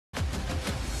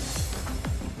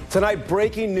Tonight,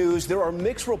 breaking news. There are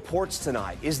mixed reports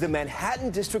tonight. Is the Manhattan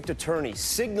District Attorney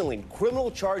signaling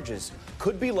criminal charges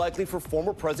could be likely for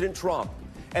former President Trump?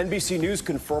 NBC News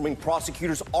confirming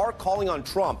prosecutors are calling on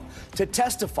Trump to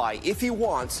testify, if he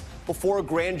wants, before a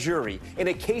grand jury in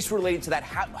a case related to that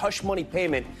hush money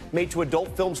payment made to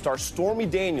adult film star Stormy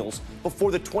Daniels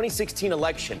before the 2016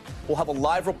 election. We'll have a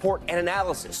live report and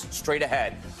analysis straight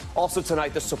ahead. Also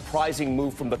tonight, the surprising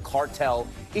move from the cartel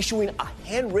issuing a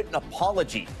handwritten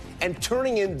apology and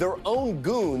turning in their own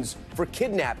goons for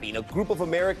kidnapping a group of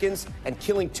Americans and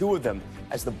killing two of them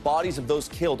as the bodies of those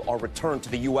killed are returned to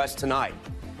the U.S. tonight.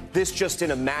 This just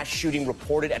in, a mass shooting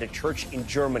reported at a church in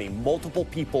Germany. Multiple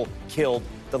people killed.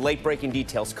 The late-breaking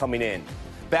details coming in.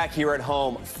 Back here at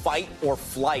home, fight or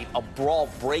flight, a brawl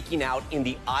breaking out in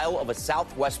the aisle of a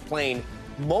Southwest plane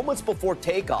moments before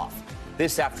takeoff.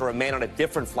 This after a man on a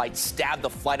different flight stabbed the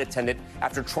flight attendant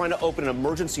after trying to open an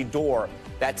emergency door.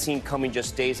 That scene coming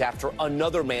just days after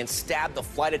another man stabbed the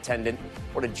flight attendant.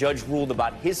 What a judge ruled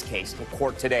about his case in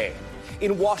court today.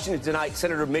 In Washington tonight,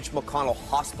 Senator Mitch McConnell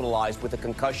hospitalized with a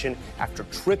concussion after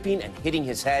tripping and hitting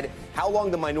his head. How long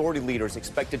the minority leader is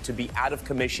expected to be out of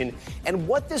commission, and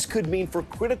what this could mean for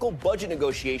critical budget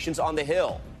negotiations on the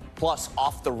Hill. Plus,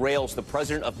 off the rails, the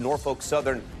president of Norfolk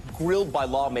Southern grilled by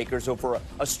lawmakers over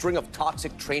a string of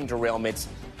toxic train derailments.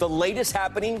 The latest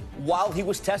happening while he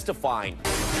was testifying.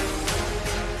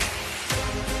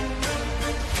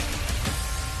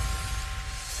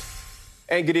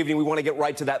 And good evening. We want to get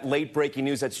right to that late breaking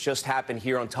news that's just happened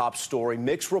here on Top Story.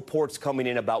 Mixed reports coming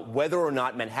in about whether or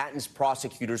not Manhattan's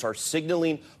prosecutors are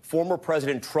signaling former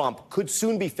President Trump could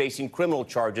soon be facing criminal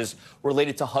charges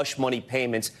related to hush money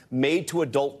payments made to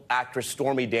adult actress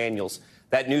Stormy Daniels.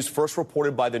 That news first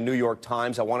reported by the New York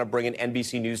Times. I want to bring in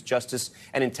NBC News Justice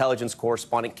and Intelligence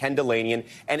correspondent Ken Delanian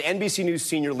and NBC News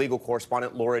senior legal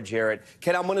correspondent Laura Jarrett.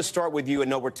 Ken, I'm going to start with you. And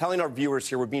no, we're telling our viewers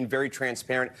here, we're being very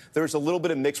transparent. There's a little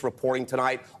bit of mixed reporting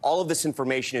tonight. All of this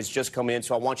information is just coming in,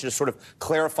 so I want you to sort of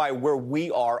clarify where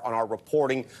we are on our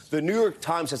reporting. The New York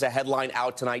Times has a headline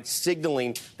out tonight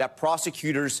signaling that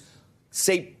prosecutors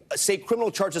say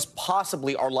criminal charges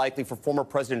possibly are likely for former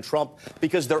President Trump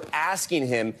because they're asking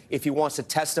him if he wants to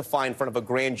testify in front of a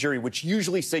grand jury, which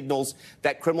usually signals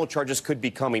that criminal charges could be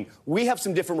coming. We have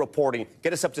some different reporting.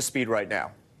 Get us up to speed right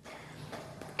now.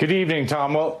 Good evening,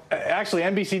 Tom. Well, actually,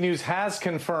 NBC News has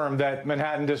confirmed that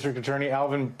Manhattan District Attorney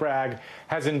Alvin Bragg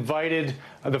has invited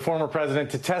the former president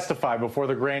to testify before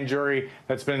the grand jury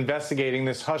that's been investigating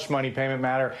this hush money payment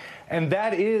matter. And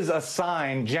that is a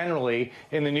sign, generally,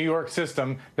 in the New York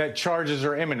system that charges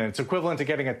are imminent. It's equivalent to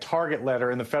getting a target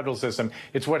letter in the federal system.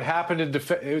 It's what happens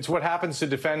to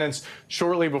defendants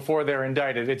shortly before they're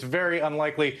indicted. It's very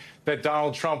unlikely that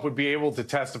Donald Trump would be able to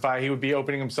testify. He would be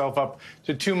opening himself up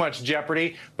to too much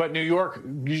jeopardy. But New York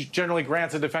generally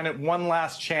grants a defendant one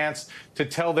last chance to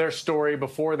tell their story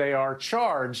before they are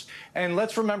charged. And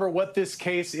let's remember what this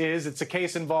case is. It's a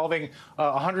case involving a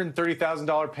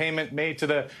 $130,000 payment made to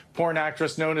the porn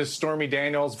actress known as Stormy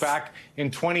Daniels back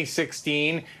in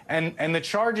 2016. And the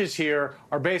charges here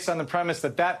are based on the premise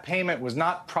that that payment was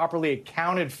not properly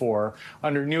accounted for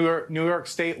under New York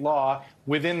state law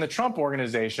within the Trump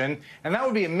organization. And that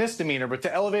would be a misdemeanor. But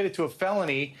to elevate it to a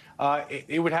felony,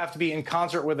 it would have to be in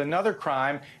concert with another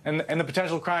crime. And the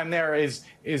potential crime there is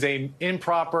a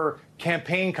improper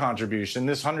campaign contribution.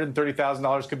 This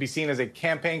 $130,000 could be seen as a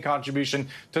campaign contribution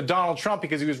to Donald Trump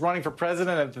because he was running for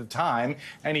president at the time,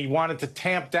 and he wanted to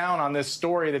tamp down on this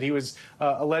story that he was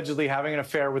allegedly having an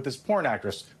affair with this porn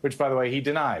actress, which, by the way, he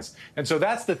denies. And so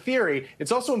that's the theory.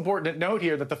 It's also important to note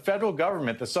here that the federal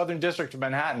government, the Southern District of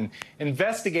Manhattan,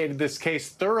 investigated this case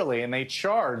thoroughly, and they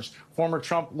charged former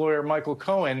Trump lawyer Michael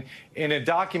Cohen in a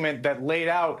document that laid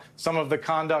out some of the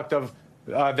conduct of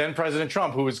then President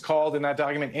Trump, who was called in that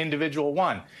document Individual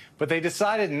One. But they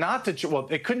decided not to, well,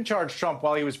 they couldn't charge Trump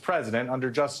while he was president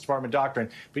under Justice Department doctrine.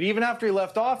 But even after he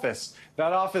left office,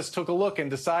 that office took a look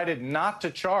and decided not to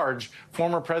charge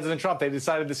former President Trump. They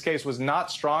decided this case was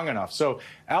not strong enough. So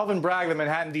Alvin Bragg, the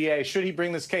Manhattan DA, should he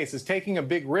bring this case, is taking a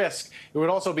big risk. It would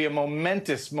also be a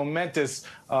momentous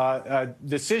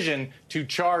decision to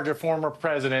charge a former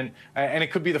president. And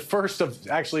it could be the first of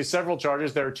actually several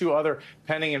charges. There are two other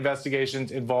pending investigations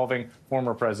involving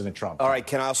former President Trump. All right,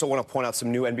 Ken, I also want to point out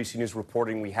some new NBC News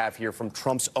reporting we have here from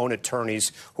Trump's own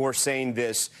attorneys who are saying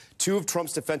this. Two of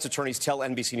Trump's defense attorneys tell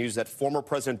NBC News that former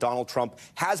President Donald Trump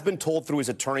has been told through his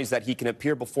attorneys that he can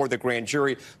appear before the grand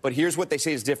jury. But here's what they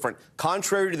say is different.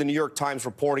 Contrary to the New York Times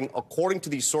reporting, according to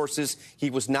these sources,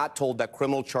 he was not told that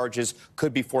criminal charges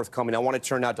could be forthcoming. I want to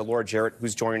turn now to Laura Jarrett,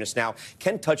 who's joining us now.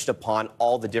 Ken touched upon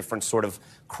all the different sort of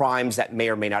crimes that may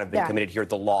or may not have been committed here at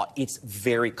the law. It's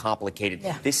very complicated.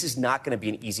 This is not going to be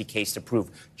an easy case to prove.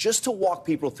 Just to walk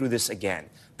people through this again,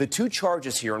 the two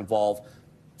charges here involve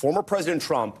former President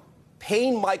Trump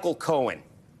paying Michael Cohen,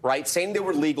 right, saying they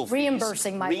were legal fees.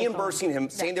 Reimbursing him,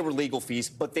 saying they were legal fees,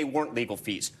 but they weren't legal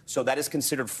fees. So that is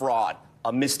considered fraud,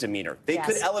 a misdemeanor. They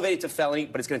could elevate it to felony,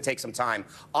 but it's going to take some time.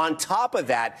 On top of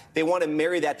that, they want to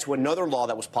marry that to another law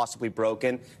that was possibly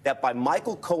broken, that by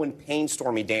Michael Cohen paying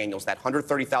Stormy Daniels that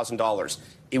 $130,000,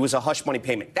 it was a hush money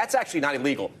payment. That's actually not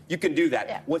illegal. You can do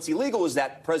that. What's illegal is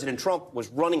that President Trump was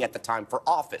running at the time for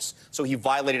office, so he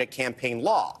violated a campaign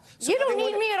law. So you don't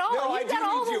need me at all. No, I do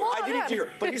need you. I do need you.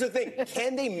 But here's the thing.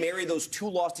 Can they marry those two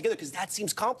laws together? Because that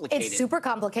seems complicated. It's super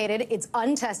complicated. It's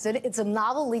untested. It's a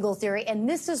novel legal theory. And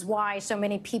this is why so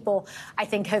many people, I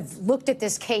think, have looked at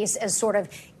this case as sort of,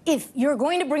 if you're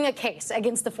going to bring a case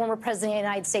against the former president of the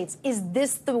United States, is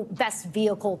this the best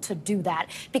vehicle to do that?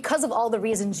 Because of all the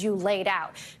reasons you laid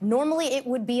out. Normally, it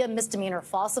would be a misdemeanor.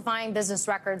 Falsifying business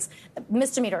records,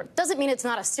 misdemeanor. Doesn't mean it's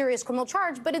not a serious criminal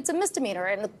charge, but it's a misdemeanor.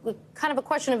 And kind of a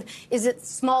question of, is it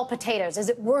small potatoes? Is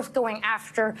it worth going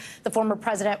after the former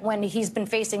president when he's been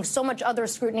facing so much other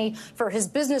scrutiny for his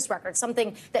business records,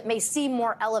 something that may seem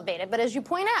more elevated? But as you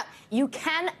point out, you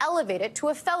can elevate it to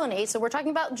a felony. So we're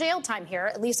talking about jail time here,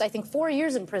 at least I think 4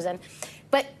 years in prison.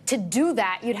 But to do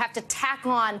that, you'd have to tack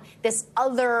on this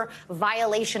other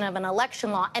violation of an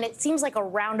election law, and it seems like a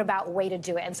roundabout way to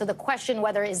do it. And so the question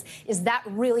whether is that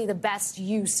really the best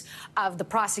use of the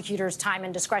prosecutor's time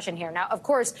and discretion here? Now, of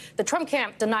course, the Trump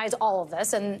camp denies all of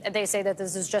this, and they say that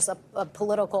this is just a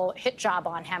political hit job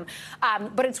on him.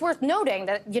 But it's worth noting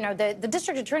that, you know, the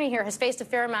district attorney here has faced a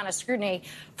fair amount of scrutiny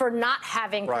for not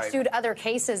having pursued other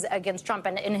cases against Trump,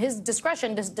 and in his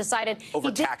discretion decided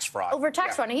over tax fraud.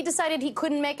 And he decided he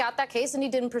couldn't make out that case, and he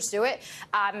didn't pursue it.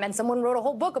 And someone wrote a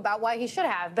whole book about why he should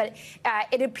have. But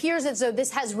it appears as though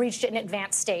this has reached an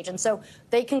advanced stage. And so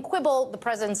they can quibble, the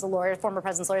president's lawyers, former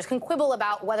president's lawyers, can quibble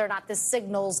about whether or not this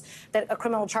signals that a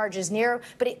criminal charge is near.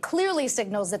 But it clearly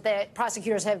signals that the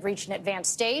prosecutors have reached an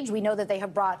advanced stage. We know that they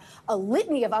have brought a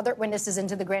litany of other witnesses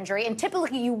into the grand jury. And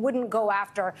typically you wouldn't go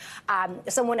after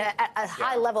someone at a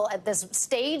high level at this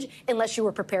stage unless you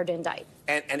were prepared to indict.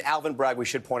 And Alvin Bragg, we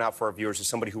should point out for our viewers, is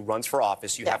somebody who runs for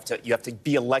office. You have to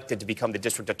be elected to become the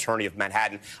district attorney of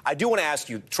Manhattan. I do want to ask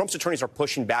you, Trump's attorneys are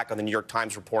pushing back on the New York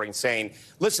Times reporting, saying,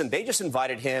 listen, they just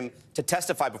invited him to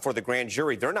testify before the grand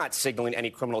jury. They're not signaling any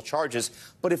criminal charges.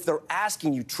 But if they're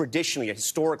asking you traditionally,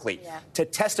 historically, to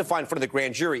testify in front of the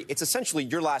grand jury, it's essentially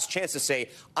your last chance to say,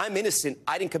 I'm innocent,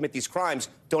 I didn't commit these crimes,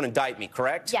 don't indict me,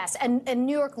 correct? Yes, and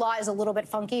New York law is a little bit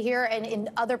funky here, and in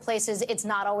other places it's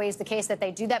not always the case that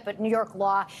they do that, but New York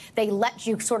law, they let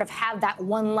you sort of have that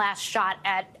one last shot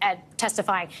at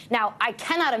testifying. Now, I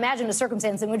cannot imagine a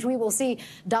circumstance in which we will see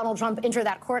Donald Trump enter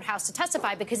that courthouse to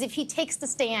testify, because if he takes the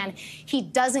stand, he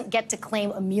doesn't get to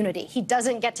claim immunity. He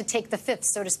doesn't get to take the fifth,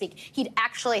 so to speak. He'd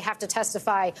actually have to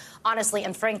testify honestly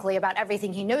and frankly about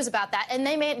everything he knows about that, and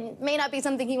they may not be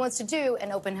something he wants to do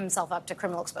and open himself up to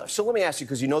criminal exposure. So let me ask you,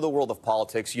 because you know the world of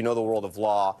politics, you know the world of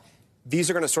law.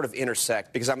 These are going to sort of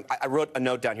intersect, because I wrote a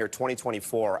note down here,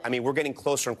 2024. I mean, we're getting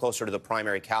closer and closer to the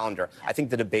primary calendar. I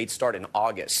think the debates start in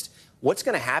August. What's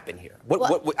going to happen here?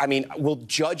 I mean, will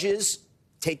judges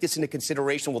take this into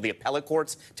consideration? Will the appellate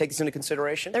courts take this into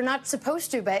consideration? They're not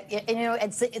supposed to, but, you know,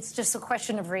 it's just a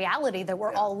question of reality that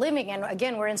we're all living in.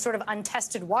 Again, we're in sort of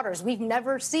untested waters. We've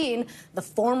never seen the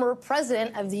former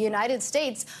president of the United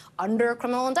States under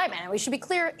criminal indictment. And we should be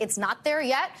clear, it's not there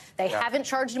yet. They haven't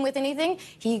charged him with anything.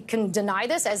 He can deny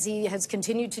this, as he has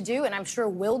continued to do, and I'm sure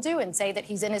will do, and say that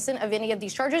he's innocent of any of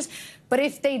these charges. But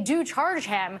if they do charge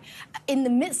him in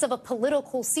the midst of a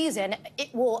political season,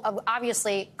 it will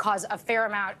obviously cause a fair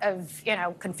amount of, you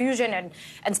know, confusion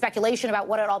and speculation about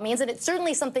what it all means. And it's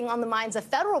certainly something on the minds of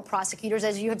federal prosecutors,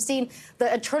 as you have seen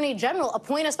the Attorney General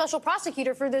appoint a special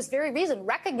prosecutor for this very reason,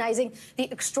 recognizing the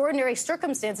extraordinary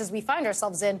circumstances we find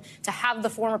ourselves in to have the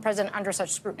former president under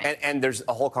such scrutiny. And there's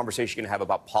a whole conversation you can have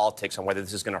about politics on whether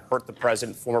this is going to hurt the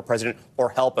president, former president, or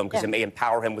help him, because it may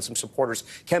empower him with some supporters.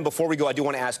 Ken, before we go, I do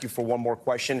want to ask you for one more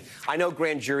question. I know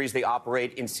grand juries, they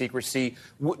operate in secrecy.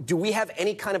 Do we have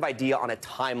any kind of idea on a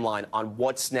timeline on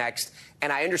what's next?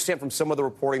 And I understand from some of the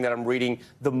reporting that I'm reading,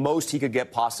 the most he could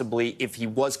get possibly if he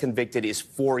was convicted is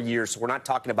 4 years. So we're not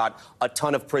talking about a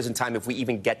ton of prison time if we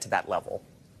even get to that level.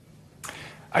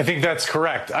 I think that's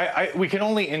correct. We can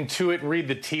only intuit, read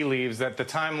the tea leaves, that the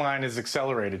timeline is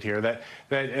accelerated here, that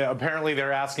apparently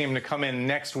they're asking him to come in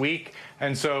next week.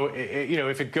 And so,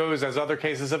 if it goes as other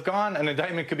cases have gone, an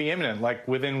indictment could be imminent, like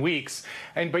within weeks.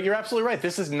 But you're absolutely right.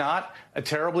 This is not a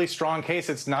terribly strong case.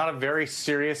 It's not a very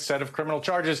serious set of criminal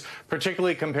charges,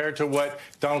 particularly compared to what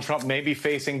Donald Trump may be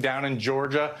facing down in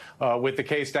Georgia with the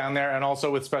case down there, and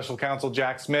also with special counsel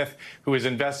Jack Smith, who is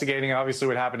investigating, obviously,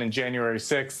 what happened in January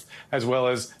 6th, as well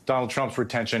as Donald Trump's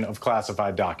retention of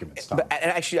classified documents. And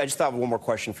actually, I just have one more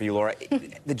question for you, Laura.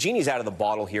 The genie's out of the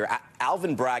bottle here.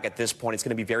 Alvin Bragg, at this point, it's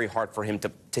going to be very hard for him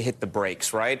to hit the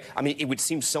brakes, right? I mean, it would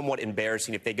seem somewhat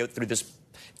embarrassing if they go through this,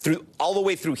 all the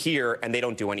way through here, and they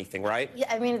don't do anything, right?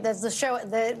 Yeah, I mean, there's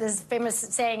this famous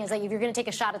saying is that if you're going to take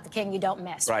a shot at the king, you don't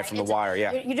miss. Right, from The Wire,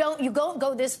 yeah. You don't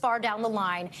go this far down the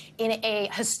line in a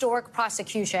historic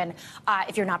prosecution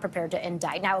if you're not prepared to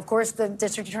indict. Now, of course, the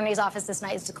district attorney's office this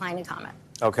night is declining comment.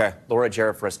 Okay. Laura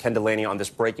Jarrett for us, Ken Delaney on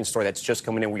this breaking story that's just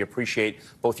coming in. We appreciate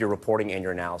both your reporting and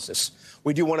your analysis.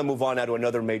 We do want to move on now to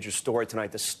another major story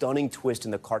tonight, the stunning twist in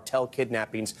the cartel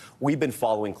kidnappings we've been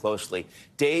following closely.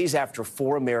 Days after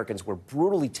 4 Americans were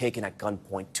brutally taken at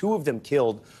gunpoint, 2 of them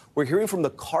killed, we're hearing from the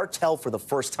cartel for the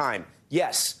first time.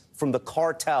 Yes, from the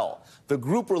cartel. The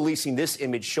group releasing this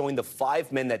image showing the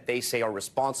 5 men that they say are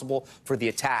responsible for the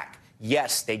attack.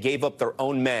 Yes, they gave up their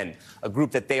own men, a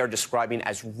group that they are describing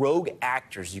as rogue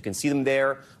actors. You can see them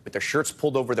there with their shirts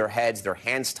pulled over their heads, their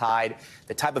hands tied,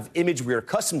 the type of image we are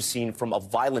accustomed to seeing from a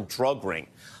violent drug ring.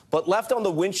 But left on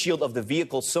the windshield of the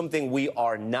vehicle, something we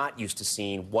are not used to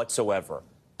seeing whatsoever,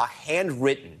 a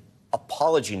handwritten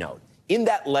apology note. In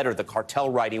that letter, the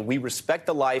cartel writing, "We respect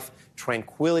the life,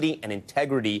 tranquility, and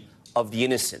integrity of the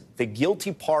innocent. The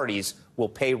guilty parties will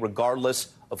pay regardless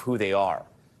of who they are."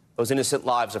 Those innocent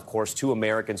lives, of course, 2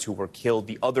 Americans who were killed,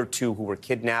 the other 2 who were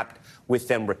kidnapped with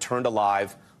them returned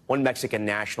alive. 1 Mexican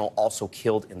national also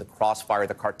killed in the crossfire.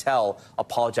 The cartel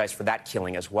apologized for that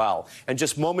killing as well. And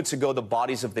just moments ago, the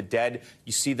bodies of the dead,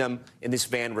 you see them in this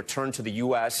van, returned to the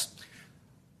U.S.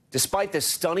 Despite this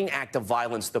stunning act of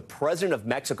violence, the president of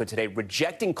Mexico today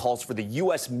rejecting calls for the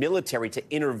U.S. military to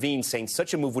intervene, saying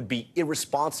such a move would be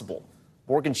irresponsible.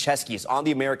 Morgan Chesky is on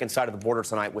the American side of the border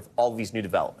tonight with all of these new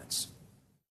developments.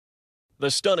 The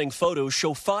stunning photos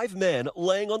show 5 men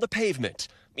laying on the pavement,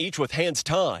 each with hands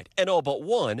tied and all but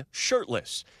one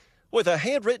shirtless, with a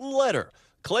handwritten letter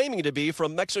claiming to be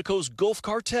from Mexico's Gulf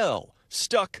Cartel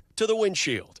stuck to the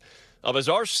windshield. A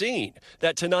bizarre scene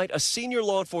that tonight a senior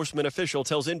law enforcement official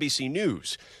tells NBC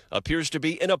News appears to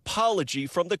be an apology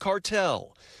from the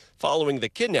cartel following the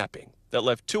kidnapping that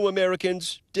left 2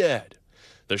 Americans dead.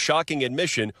 The shocking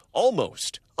admission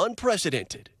almost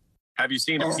unprecedented. Have you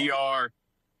seen a PR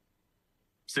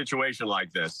situation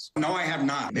like this? No, I have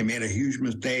not. They made a huge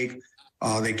mistake.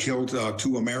 They killed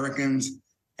 2 Americans,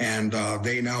 and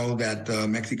they know that the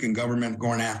Mexican government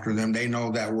going after them. They know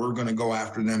that we're going to go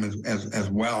after them as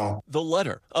well. The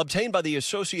letter, obtained by the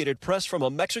Associated Press from a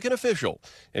Mexican official,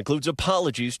 includes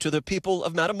apologies to the people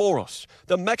of Matamoros,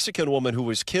 the Mexican woman who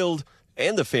was killed,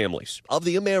 and the families of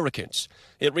the Americans.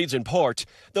 It reads in part,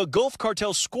 the Gulf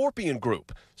Cartel Scorpion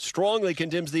Group strongly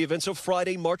condemns the events of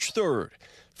Friday, March 3rd.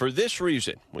 For this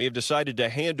reason, we have decided to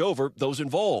hand over those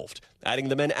involved, adding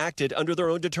the men acted under their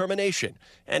own determination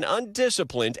and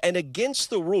undisciplined and against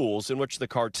the rules in which the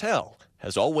cartel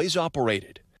has always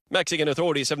operated. Mexican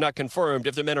authorities have not confirmed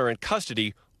if the men are in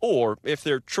custody or if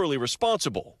they're truly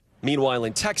responsible. Meanwhile,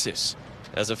 in Texas,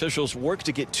 as officials work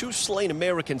to get 2 slain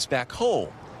Americans back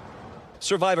home,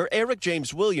 survivor Eric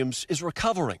James Williams is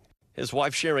recovering. His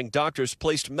wife sharing doctors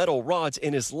placed metal rods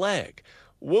in his leg,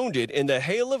 wounded in the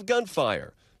hail of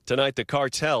gunfire. Tonight, the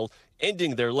cartel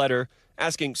ending their letter,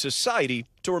 asking society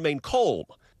to remain calm,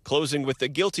 closing with the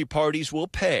guilty parties will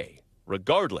pay,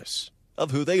 regardless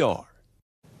of who they are.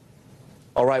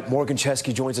 All right, Morgan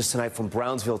Chesky joins us tonight from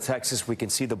Brownsville, Texas. We can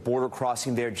see the border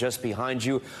crossing there just behind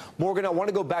you. Morgan, I want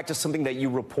to go back to something that you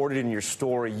reported in your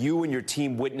story. You and your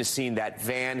team witnessing that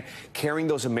van carrying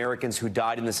those Americans who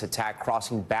died in this attack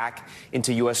crossing back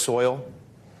into U.S. soil.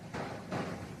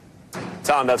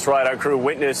 Tom, that's right. Our crew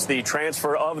witnessed the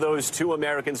transfer of those 2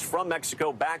 Americans from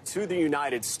Mexico back to the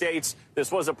United States.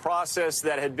 This was a process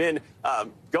that had been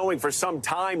going for some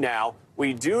time now.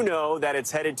 We do know that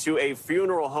it's headed to a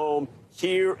funeral home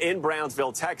here in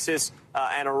Brownsville, Texas,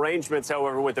 and arrangements,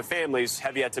 however, with the families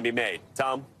have yet to be made.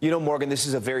 Tom? You know, Morgan, this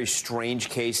is a very strange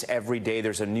case. Every day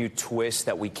there's a new twist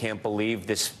that we can't believe.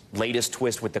 This latest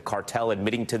twist with the cartel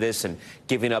admitting to this and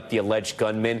giving up the alleged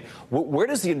gunmen. Where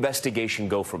does the investigation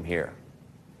go from here?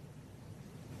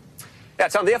 Yeah,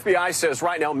 Tom, the FBI says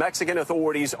right now Mexican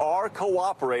authorities are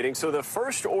cooperating. So the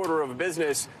first order of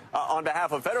business on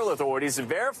behalf of federal authorities to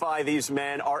verify these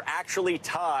men are actually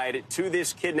tied to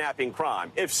this kidnapping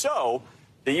crime. If so,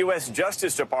 the U.S.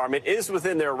 Justice Department is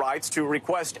within their rights to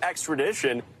request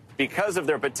extradition because of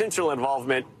their potential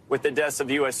involvement with the deaths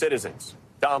of U.S. citizens.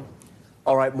 Tom?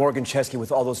 All right, Morgan Chesky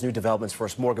with all those new developments for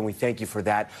us. Morgan, we thank you for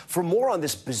that. For more on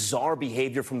this bizarre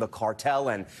behavior from the cartel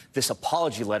and this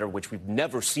apology letter, which we've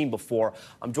never seen before,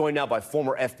 I'm joined now by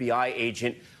former FBI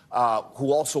agent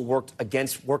who also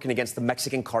working against the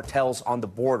Mexican cartels on the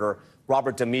border,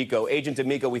 Robert D'Amico. Agent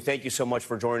D'Amico, we thank you so much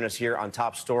for joining us here on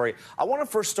Top Story. I want to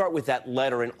first start with that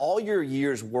letter. In all your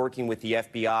years working with the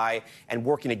FBI and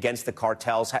working against the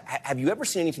cartels, have you ever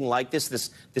seen anything like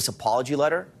this apology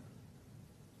letter?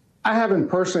 I haven't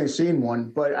personally seen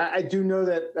one, but I do know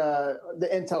that the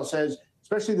intel says,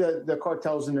 especially the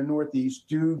cartels in the Northeast,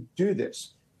 do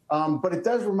this. But it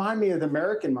does remind me of the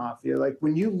American mafia. Like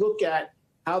when you look at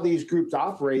how these groups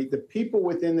operate, the people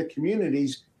within the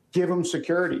communities give them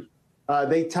security.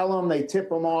 They tell them, they tip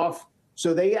them off.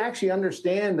 So they actually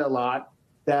understand a lot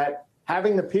that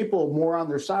having the people more on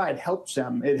their side helps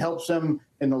them. It helps them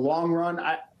in the long run.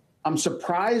 I'm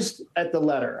surprised at the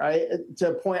letter. To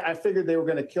a point, I figured they were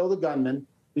going to kill the gunmen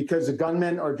because the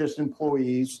gunmen are just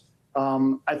employees.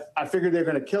 I figured they're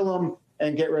going to kill them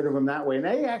and get rid of them that way. And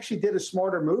they actually did a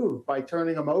smarter move by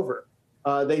turning them over.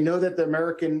 They know that the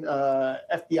American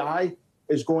FBI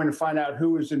is going to find out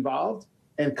who is involved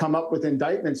and come up with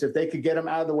indictments. If they could get them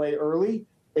out of the way early,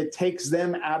 it takes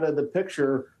them out of the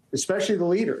picture, especially the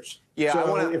leaders. Yeah,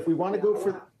 so if we want to go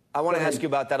for... I want to ask you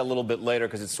about that a little bit later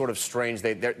because it's sort of strange.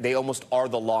 They almost are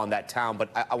the law in that town, but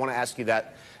I want to ask you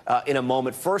that in a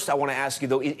moment. First, I want to ask you,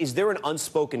 though, is there an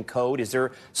unspoken code? Is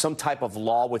there some type of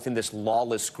law within this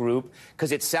lawless group?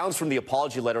 Because it sounds from the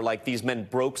apology letter like these men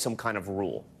broke some kind of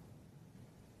rule.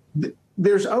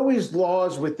 There's always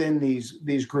laws within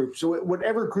these groups. So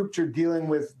whatever groups you're dealing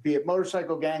with, be it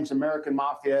motorcycle gangs, American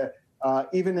mafia,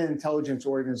 even an intelligence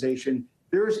organization,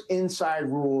 there's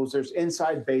inside rules, there's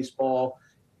inside baseball.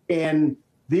 And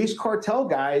these cartel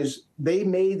guys, they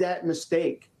made that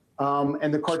mistake,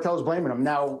 and the cartel's blaming them.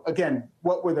 Now, again,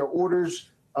 what were their orders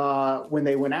when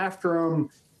they went after them?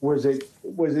 Were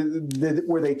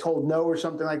they told no or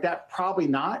something like that? Probably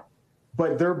not,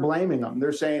 but they're blaming them.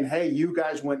 They're saying, hey, you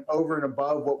guys went over and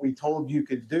above what we told you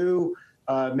could do,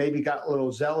 maybe got a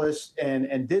little zealous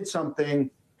and did something,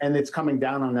 and it's coming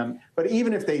down on them. But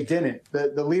even if they didn't,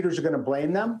 the leaders are going to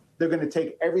blame them. They're going to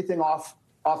take everything off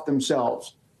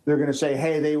themselves. They're going to say,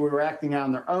 hey, they were acting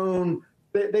on their own.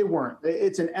 They weren't.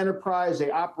 It's an enterprise.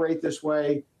 They operate this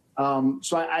way. So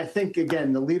I think,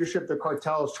 again, the leadership of the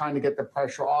cartel is trying to get the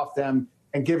pressure off them,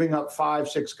 and giving up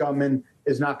 5-6 gunmen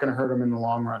is not going to hurt them in the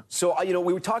long run. So,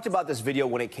 we talked about this video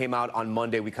when it came out on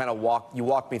Monday. We kind of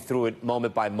walked me through it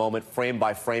moment by moment, frame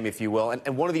by frame, if you will.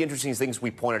 And one of the interesting things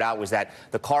we pointed out was that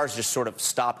the cars just sort of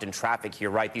stopped in traffic here,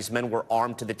 right? These men were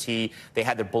armed to the T. They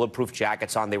had their bulletproof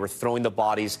jackets on. They were throwing the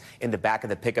bodies in the back of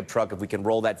the pickup truck. If we can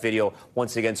roll that video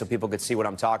once again so people could see what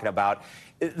I'm talking about.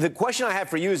 The question I have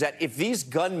for you is that if these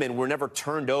gunmen were never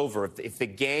turned over, if the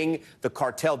gang, the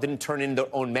cartel didn't turn in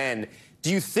their own men, do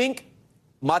you think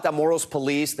Matamoros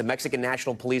police, the Mexican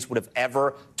National Police, would have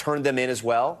ever turned them in as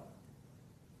well?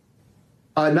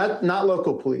 Not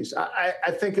local police.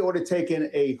 I think it would have taken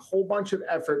a whole bunch of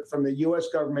effort from the U.S.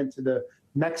 government to the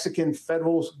Mexican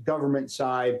federal government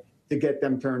side to get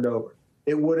them turned over.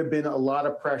 It would have been a lot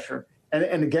of pressure.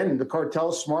 And again, the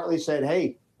cartel smartly said,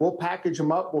 hey, we'll package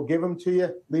them up. We'll give them to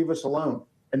you. Leave us alone.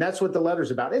 And that's what the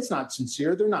letter's about. It's not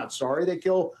sincere. They're not sorry. They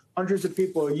kill hundreds of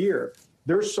people a year.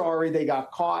 They're sorry they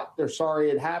got caught. They're sorry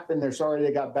it happened. They're sorry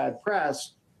they got bad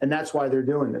press. And that's why they're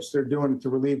doing this. They're doing it to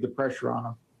relieve the pressure on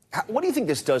them. What do you think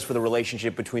this does for the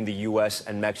relationship between the U.S.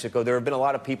 and Mexico? There have been a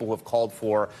lot of people who have called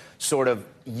for sort of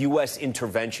U.S.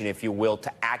 intervention, if you will,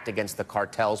 to act against the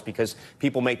cartels because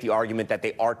people make the argument that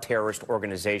they are terrorist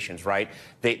organizations, right?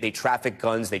 They traffic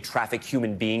guns, they traffic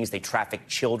human beings, they traffic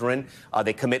children,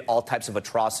 they commit all types of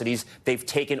atrocities. They've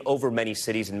taken over many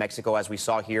cities in Mexico, as we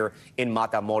saw here in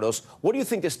Matamoros. What do you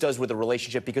think this does with the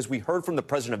relationship? Because we heard from the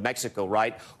president of Mexico,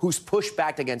 right, who's pushed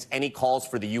back against any calls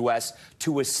for the U.S.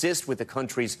 to assist with the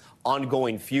country's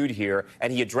ongoing feud here,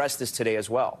 and he addressed this today as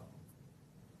well.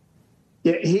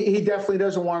 Yeah, he definitely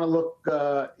doesn't want to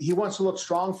look, he wants to look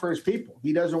strong for his people.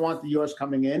 He doesn't want the U.S.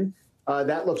 coming in.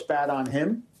 That looks bad on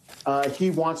him.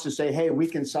 He wants to say, hey, we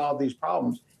can solve these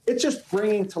problems. It's just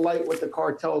bringing to light what the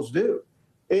cartels do.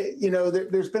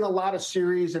 There's been a lot of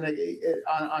series on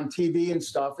TV and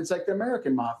stuff. It's like the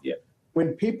American mafia.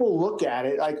 When people look at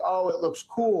it like, oh, it looks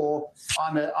cool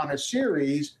on a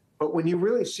series, But when you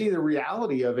really see the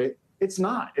reality of it, it's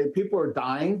not. People are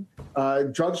dying,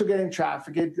 drugs are getting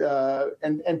trafficked,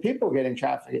 and people are getting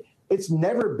trafficked. It's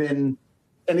never been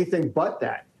anything but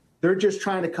that. They're just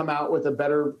trying to come out with a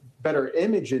better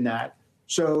image in that.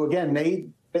 So again, they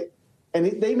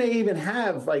may even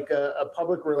have like a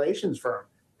public relations firm.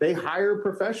 They hire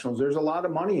professionals. There's a lot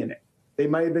of money in it. They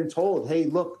might have been told, hey,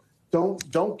 look,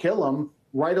 don't kill them.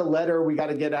 Write a letter. We got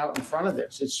to get out in front of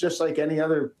this. It's just like any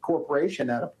other corporation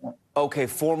at a point. Okay,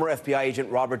 former FBI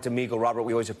agent Robert D'Amico. Robert,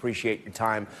 we always appreciate your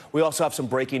time. We also have some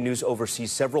breaking news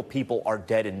overseas. Several people are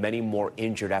dead and many more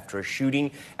injured after a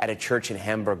shooting at a church in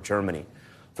Hamburg, Germany.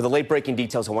 For the late-breaking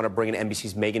details, I want to bring in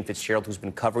NBC's Megan Fitzgerald, who's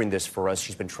been covering this for us.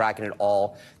 She's been tracking it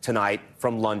all tonight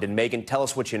from London. Megan, tell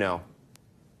us what you know.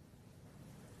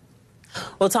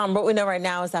 Well, Tom, what we know right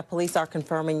now is that police are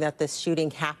confirming that this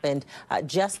shooting happened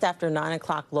just after 9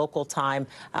 o'clock local time,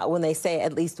 when they say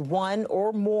at least one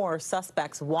or more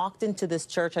suspects walked into this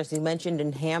church, as you mentioned,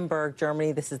 in Hamburg,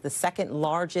 Germany. This is the second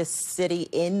largest city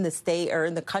in the state or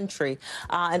in the country,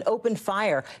 and opened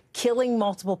fire, killing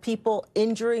multiple people,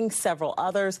 injuring several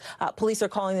others. Police are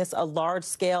calling this a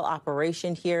large-scale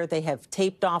operation here. They have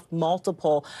taped off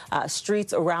multiple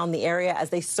streets around the area as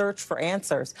they search for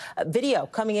answers. Video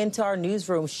coming into our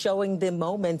newsroom showing the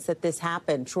moments that this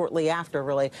happened shortly after,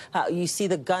 really. You see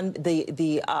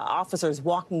the officers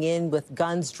walking in with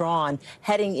guns drawn,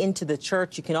 heading into the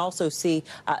church. You can also see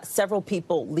several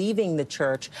people leaving the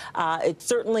church. It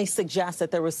certainly suggests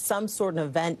that there was some sort of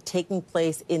event taking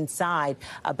place inside.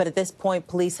 But at this point,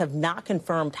 police have not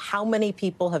confirmed how many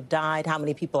people have died, how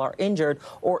many people are injured,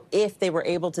 or if they were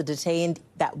able to detain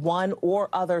that one or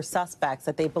other suspects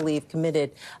that they believe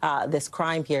committed this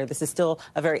crime here. This is still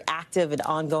a very active and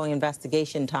ongoing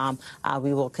investigation, Tom.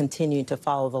 We will continue to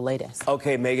follow the latest.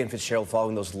 Okay, Megan Fitzgerald,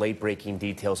 following those late-breaking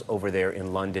details over there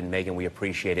in London. Megan, we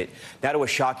appreciate it. Now to a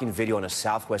shocking video on a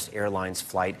Southwest Airlines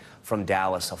flight from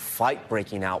Dallas. A fight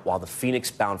breaking out while the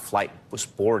Phoenix-bound flight was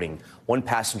boarding. One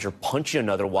passenger punching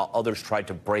another while others tried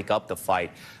to break up the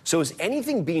fight. So is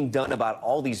anything being done about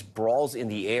all these brawls in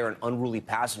the air and unruly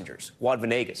passengers? Juan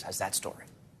Venegas has that story.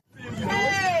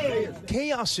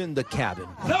 Chaos in the cabin.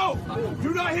 No!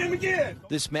 Do not hit him again!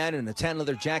 This man in a tan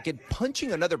leather jacket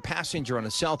punching another passenger on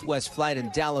a Southwest flight in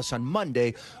Dallas on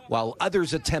Monday while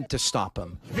others attempt to stop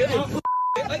him.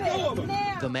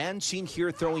 The man seen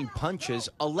here throwing punches,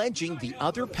 alleging the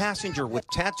other passenger with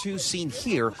tattoos seen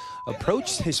here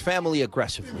approached his family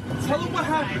aggressively. Tell him what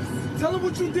happened. Tell him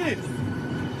what you did.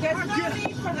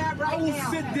 I will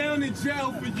sit down in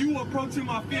jail for you approaching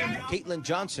my family. Caitlin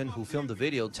Johnson, who filmed the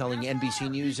video, telling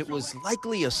NBC News it was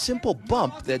likely a simple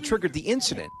bump that triggered the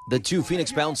incident. The two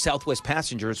Phoenix-bound Southwest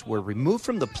passengers were removed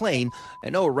from the plane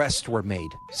and no arrests were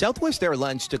made. Southwest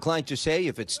Airlines declined to say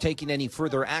if it's taking any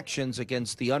further actions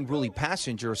against the unruly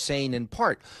passenger, saying in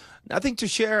part, "Nothing to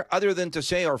share other than to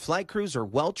say our flight crews are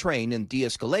well trained in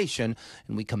de-escalation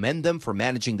and we commend them for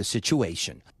managing the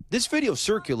situation." This video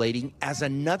circulating as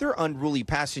another unruly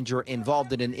passenger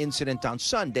involved in an incident on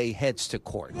Sunday heads to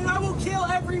court. I will kill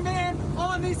every man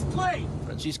on this plane.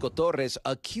 Francisco Torres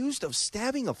accused of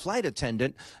stabbing a flight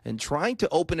attendant and trying to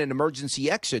open an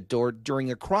emergency exit door during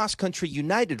a cross-country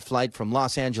United flight from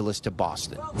Los Angeles to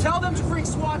Boston. Well, tell them to bring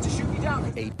SWAT to shoot me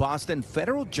down. A Boston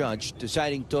federal judge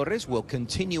deciding Torres will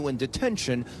continue in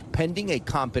detention pending a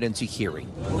competency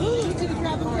hearing.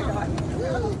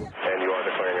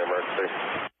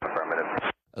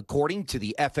 According to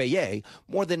the FAA,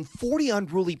 more than 40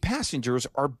 unruly passengers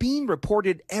are being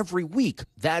reported every week.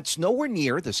 That's nowhere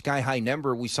near the sky-high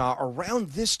number we saw around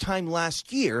this time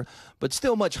last year, but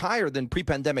still much higher than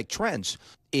pre-pandemic trends.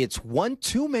 It's one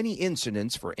too many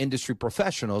incidents for industry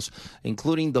professionals,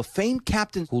 including the famed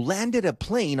captain who landed a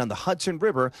plane on the Hudson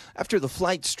River after the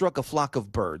flight struck a flock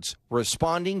of birds.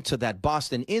 Responding to that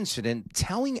Boston incident,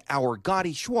 telling our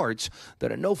Gotti Schwartz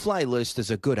that a no-fly list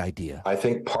is a good idea. I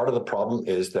think part of the problem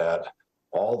is that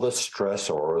all the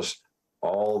stressors,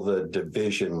 all the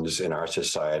divisions in our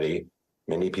society,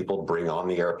 many people bring on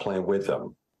the airplane with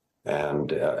them.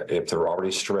 And if they're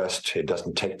already stressed, it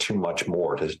doesn't take too much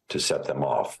more to set them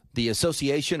off. The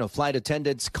Association of Flight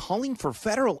Attendants calling for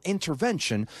federal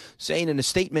intervention, saying in a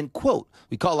statement, quote,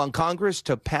 "We call on Congress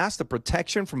to pass the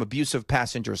Protection from Abusive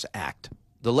Passengers Act."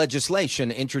 The legislation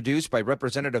introduced by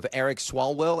Representative Eric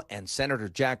Swalwell and Senator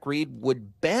Jack Reed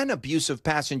would ban abusive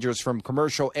passengers from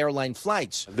commercial airline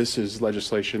flights. This is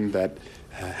legislation that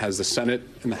has the Senate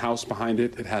and the House behind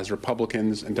it. It has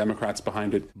Republicans and Democrats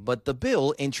behind it. But the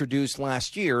bill introduced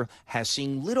last year has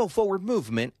seen little forward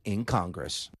movement in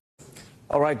Congress.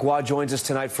 All right, Guad joins us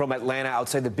tonight from Atlanta,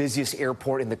 outside the busiest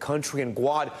airport in the country. And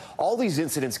Guad, all these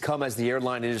incidents come as the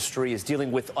airline industry is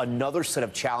dealing with another set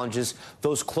of challenges.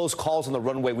 Those close calls on the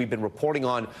runway we've been reporting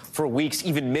on for weeks,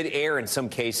 even mid-air in some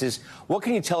cases. What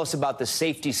can you tell us about the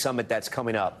safety summit that's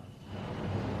coming up?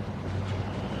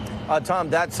 Tom,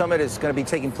 that summit is going to be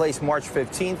taking place March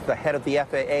 15th. The head of the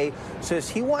FAA says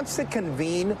he wants to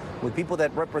convene with people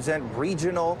that represent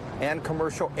regional and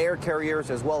commercial air carriers,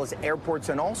 as well as airports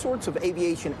and all sorts of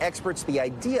aviation experts. The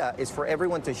idea is for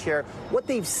everyone to share what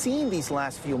they've seen these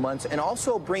last few months and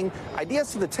also bring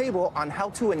ideas to the table on how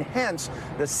to enhance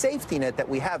the safety net that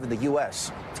we have in the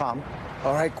U.S. Tom?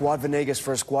 All right, Guad Venegas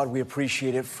first. Guad, we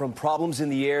appreciate it. From problems in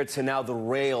the air to now the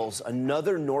rails,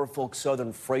 another Norfolk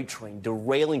Southern freight train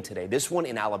derailing today, this one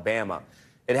in Alabama.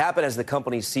 It happened as the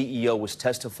company's CEO was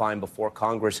testifying before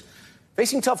Congress,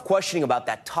 facing tough questioning about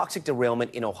that toxic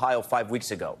derailment in Ohio 5 weeks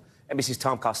ago. NBC's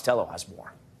Tom Costello has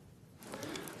more.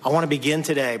 I want to begin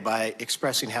today by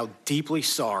expressing how deeply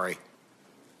sorry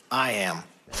I am.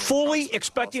 Fully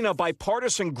expecting a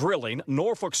bipartisan grilling,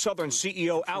 Norfolk Southern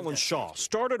CEO Alan Shaw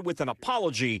started with an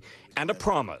apology and a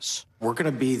promise. We're going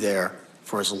to be there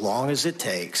for as long as it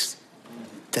takes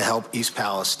to help East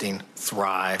Palestine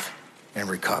thrive and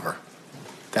recover.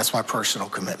 That's my personal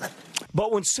commitment.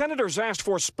 But when senators asked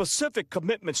for specific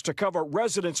commitments to cover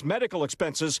residents' medical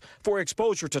expenses for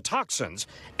exposure to toxins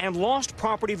and lost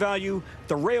property value,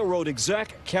 the railroad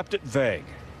exec kept it vague.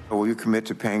 Will you commit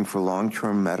to paying for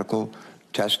long-term medical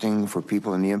testing for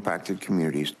people in the impacted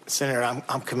communities? Senator,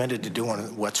 I'm committed to doing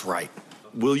what's right.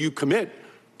 Will you commit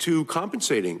to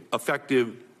compensating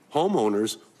affected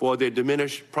homeowners for their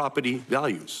diminished property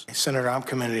values? Senator, I'm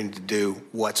committed to do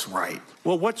what's right.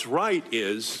 Well, what's right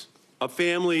is a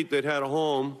family that had a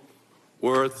home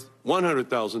worth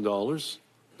 $100,000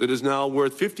 that is now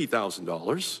worth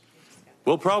 $50,000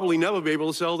 will probably never be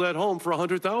able to sell that home for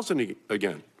 $100,000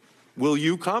 again. Will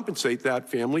you compensate that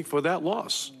family for that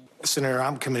loss? Senator,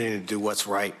 I'm committed to do what's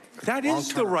right. That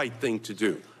is the right thing to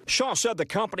do. Shaw said the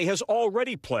company has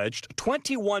already pledged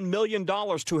 $21 million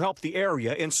to help the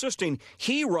area, insisting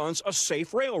he runs a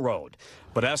safe railroad.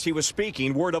 But as he was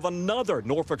speaking, word of another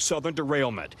Norfolk Southern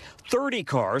derailment. 30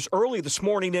 cars early this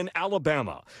morning in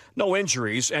Alabama. No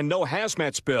injuries and no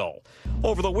hazmat spill.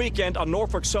 Over the weekend, a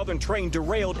Norfolk Southern train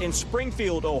derailed in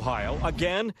Springfield, Ohio.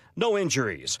 Again, no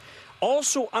injuries.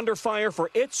 Also under fire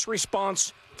for its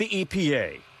response, the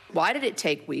EPA. Why did it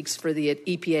take weeks for the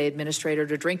EPA administrator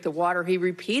to drink the water he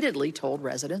repeatedly told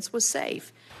residents was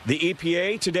safe? The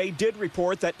EPA today did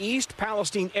report that East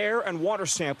Palestine air and water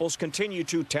samples continue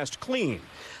to test clean.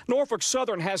 Norfolk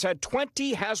Southern has had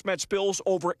 20 hazmat spills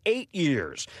over 8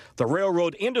 years. The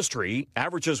railroad industry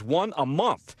averages one a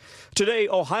month. Today,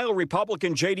 Ohio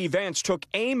Republican J.D. Vance took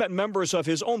aim at members of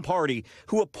his own party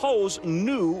who oppose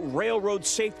new railroad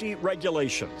safety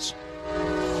regulations.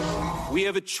 We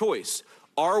have a choice.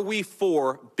 Are we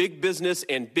for big business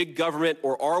and big government,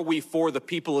 or are we for the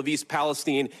people of East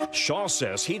Palestine? Shaw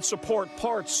says he'd support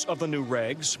parts of the new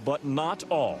regs, but not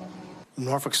all.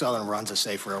 Norfolk Southern runs a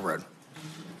safe railroad.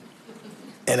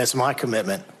 And it's my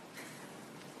commitment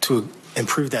to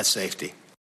improve that safety.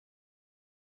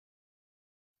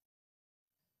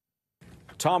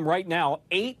 Tom, right now,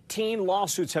 18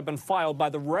 lawsuits have been filed by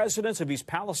the residents of East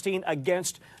Palestine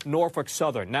against Norfolk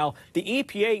Southern. Now, the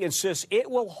EPA insists it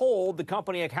will hold the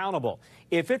company accountable.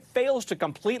 If it fails to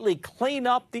completely clean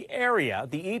up the area,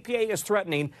 the EPA is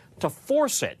threatening to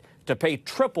force it to pay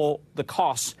triple the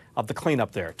costs of the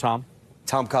cleanup there. Tom?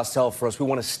 Tom Costello for us. We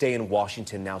want to stay in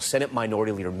Washington now. Senate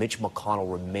Minority Leader Mitch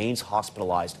McConnell remains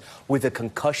hospitalized with a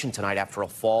concussion tonight after a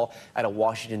fall at a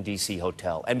Washington, D.C.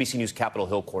 hotel. NBC News Capitol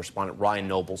Hill correspondent Ryan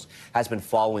Nobles has been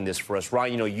following this for us.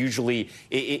 Ryan, you know, usually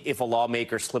if a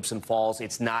lawmaker slips and falls,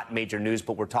 it's not major news,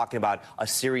 but we're talking about a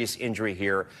serious injury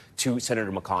here to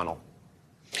Senator McConnell.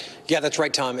 Yeah, that's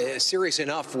right, Tom. Serious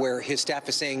enough where his staff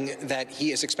is saying that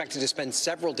he is expected to spend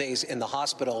several days in the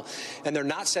hospital, and they're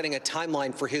not setting a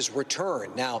timeline for his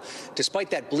return. Now, despite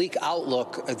that bleak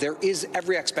outlook, there is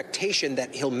every expectation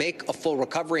that he'll make a full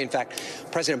recovery. In fact,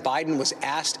 President Biden was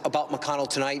asked about McConnell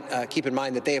tonight. Keep in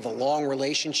mind that they have a long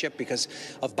relationship because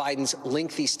of Biden's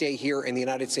lengthy stay here in the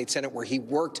United States Senate, where he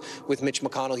worked with Mitch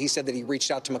McConnell. He said that he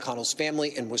reached out to McConnell's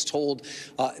family and was told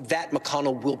that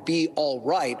McConnell will be all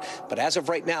right. But as of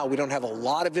right now, we don't have a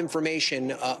lot of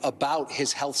information about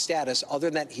his health status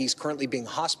other than that he's currently being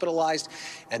hospitalized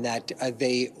and that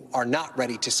they are not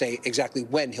ready to say exactly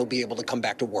when he'll be able to come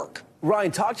back to work. Ryan,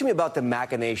 talk to me about the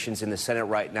machinations in the Senate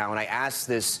right now. And I asked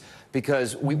this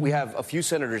because we have a few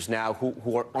senators now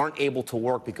who aren't able to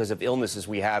work because of illnesses.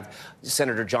 We have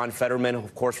Senator John Fetterman,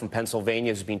 of course, from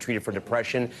Pennsylvania, who's being treated for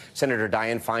depression. Senator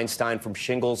Dianne Feinstein from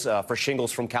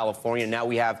shingles from California. Now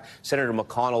we have Senator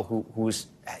McConnell, who's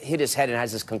hit his head and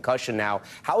has this concussion now.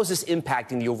 How is this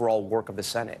impacting the overall work of the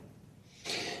Senate?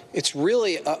 It's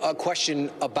really a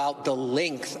question about the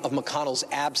length of McConnell's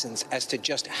absence as to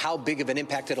just how big of an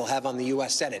impact it'll have on the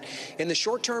U.S. Senate. In the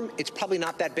short term, it's probably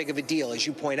not that big of a deal. As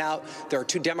you point out, there are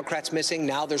 2 Democrats missing.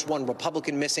 Now there's 1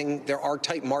 Republican missing. There are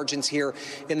tight margins here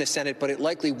in the Senate, but it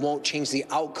likely won't change the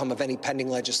outcome of any pending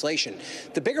legislation.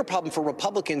 The bigger problem for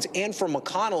Republicans and for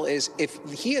McConnell is if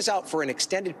he is out for an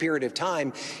extended period of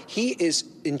time, he is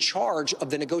in charge of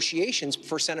the negotiations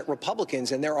for Senate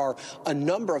Republicans, and there are a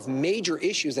number of major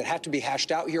issues that have to be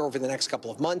hashed out here over the next couple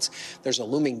of months. There's a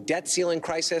looming debt ceiling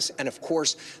crisis, and of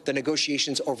course, the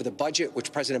negotiations over the budget,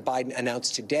 which President Biden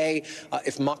announced today.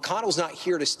 If McConnell's not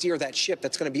here to steer that ship,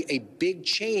 that's going to be a big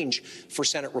change for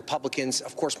Senate Republicans.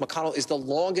 Of course, McConnell is the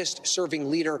longest serving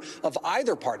leader of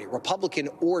either party, Republican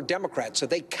or Democrat, so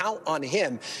they count on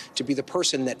him to be the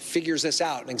person that figures this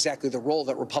out and exactly the role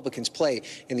that Republicans play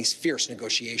in these fierce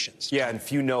negotiations. Yeah, and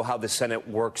few know how the Senate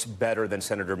works better than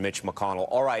Senator Mitch McConnell.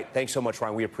 All right, thanks so much,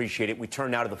 Ryan. We appreciate it. We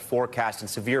turn now to the forecast and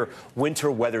severe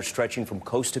winter weather stretching from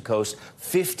coast to coast.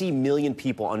 50 million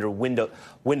people under wind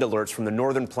alerts from the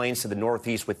northern plains to the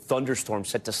northeast, with thunderstorms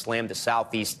set to slam the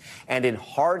southeast. And in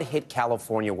hard-hit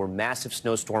California, where massive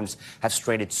snowstorms have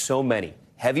stranded so many.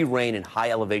 Heavy rain and high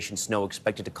elevation snow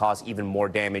expected to cause even more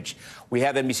damage. We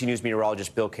have NBC News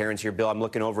meteorologist Bill Cairns here. Bill, I'm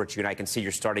looking over at you, and I can see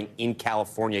you're starting in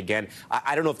California again.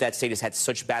 I don't know if that state has had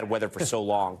such bad weather for so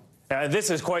long. This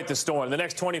is quite the storm. The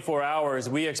next 24 hours,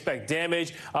 we expect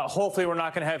damage. Hopefully, we're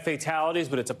not going to have fatalities,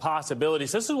 but it's a possibility.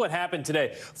 So this is what happened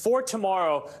today. For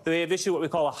tomorrow, they have issued what we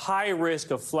call a high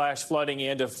risk of flash flooding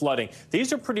and of flooding.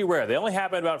 These are pretty rare. They only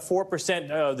happen about 4%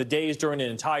 of the days during an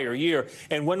entire year.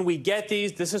 And when we get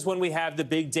these, this is when we have the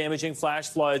big damaging flash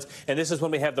floods, and this is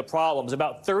when we have the problems.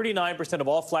 About 39% of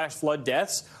all flash flood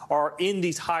deaths are in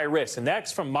these high risks. And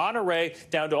that's from Monterey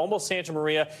down to almost Santa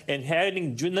Maria and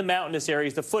heading in the mountainous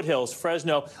areas, the foothills,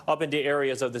 Fresno, up into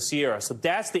areas of the Sierra. So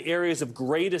that's the areas of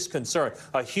greatest concern,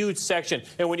 a huge section.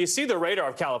 And when you see the radar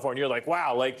of California, you're like,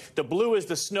 wow, like the blue is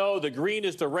the snow, the green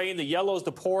is the rain, the yellow is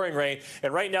the pouring rain.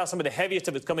 And right now, some of the heaviest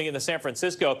of it's coming into San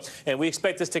Francisco. And we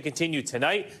expect this to continue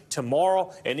tonight,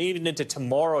 tomorrow, and even into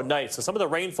tomorrow night. So some of the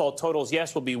rainfall totals,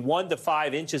 yes, will be 1 to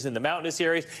 5 inches in the mountainous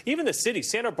areas. Even the city,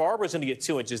 Santa Barbara is going to get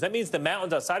 2 inches. That means the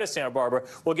mountains outside of Santa Barbara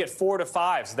will get 4 to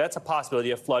 5. So that's a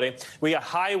possibility of flooding. We got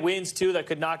high winds, too, that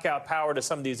could knock out power to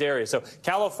some of these areas. So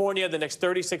California, the next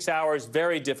 36 hours,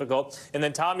 very difficult. And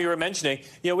then, Tom, you were mentioning,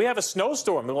 we have a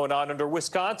snowstorm going on under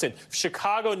Wisconsin.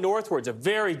 Chicago northwards, a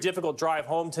very difficult drive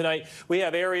home tonight. We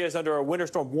have areas under a winter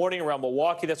storm warning around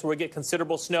Milwaukee. That's where we get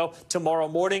considerable snow tomorrow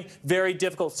morning. Very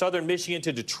difficult southern Michigan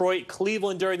to Detroit,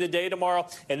 Cleveland during the day tomorrow.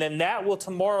 And then that will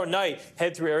tomorrow night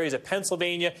head through areas of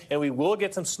Pennsylvania. And we will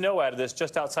get some snow out of this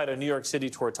just outside of New York City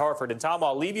towards Hartford. And, Tom,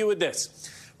 I'll leave you with this.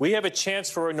 We have a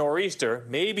chance for a nor'easter,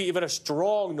 maybe even a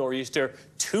strong nor'easter,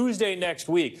 Tuesday next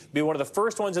week. Be one of the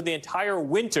first ones of the entire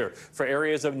winter for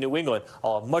areas of New England.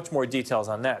 I'll have much more details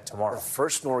on that tomorrow. The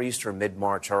first nor'easter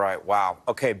mid-March. All right. Wow.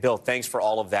 Okay, Bill, thanks for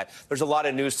all of that. There's a lot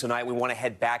of news tonight. We want to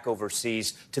head back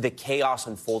overseas to the chaos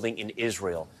unfolding in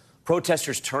Israel.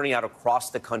 Protesters turning out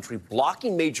across the country,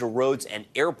 blocking major roads and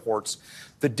airports.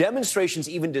 The demonstrations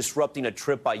even disrupting a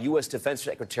trip by U.S. Defense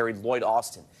Secretary Lloyd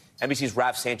Austin. NBC's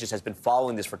Raph Sanchez has been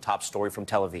following this for Top Story from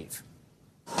Tel Aviv.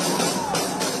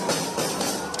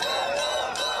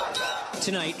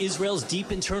 Tonight, Israel's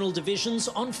deep internal divisions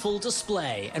on full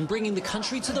display and bringing the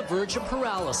country to the verge of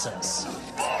paralysis.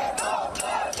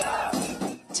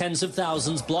 Tens of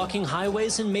thousands blocking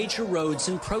highways and major roads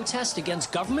in protest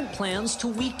against government plans to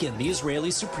weaken the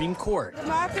Israeli Supreme Court.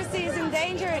 Democracy is in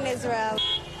danger in Israel.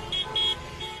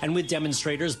 And with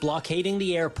demonstrators blockading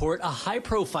the airport, a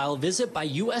high-profile visit by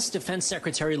U.S. Defense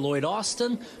Secretary Lloyd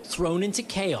Austin thrown into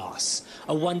chaos.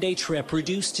 A one-day trip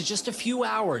reduced to just a few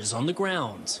hours on the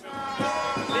ground.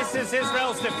 This is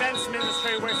Israel's defense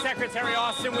ministry, where Secretary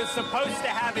Austin was supposed to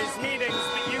have his meetings,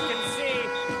 but you can see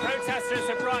protesters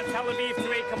have brought Tel Aviv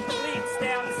to a complete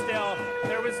standstill.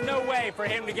 There was no way for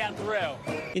him to get through.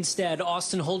 Instead,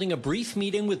 Austin holding a brief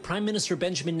meeting with Prime Minister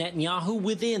Benjamin Netanyahu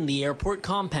within the airport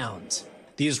compound.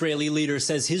 The Israeli leader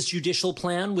says his judicial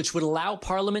plan, which would allow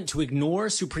parliament to ignore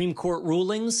Supreme Court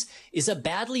rulings, is a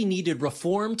badly needed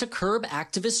reform to curb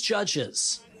activist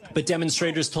judges. But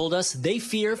demonstrators told us they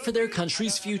fear for their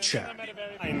country's future.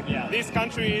 This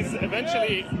country is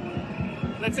eventually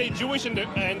let's say, Jewish and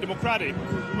democratic.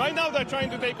 Right now, they're trying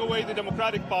to take away the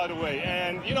democratic part away,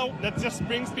 and, that just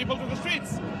brings people to the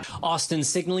streets. Austin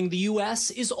signaling the U.S.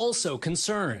 is also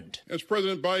concerned. As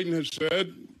President Biden has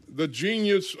said, the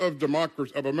genius of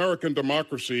democracy, of American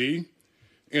democracy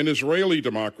and Israeli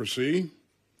democracy,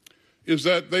 is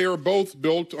that they are both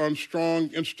built on strong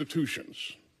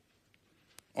institutions,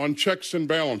 on checks and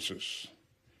balances,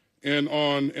 and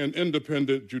on an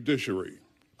independent judiciary.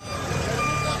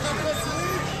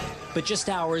 But just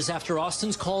hours after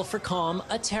Austin's call for calm,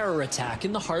 a terror attack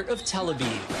in the heart of Tel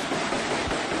Aviv.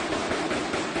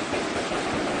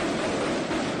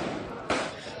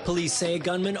 Police say a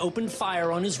gunman opened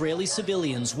fire on Israeli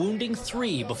civilians, wounding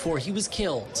 3 before he was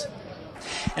killed.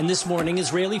 And this morning,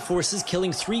 Israeli forces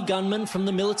killing 3 gunmen from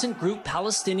the militant group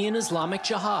Palestinian Islamic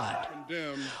Jihad.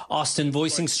 Austin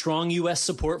voicing strong U.S.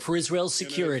 support for Israel's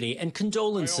security and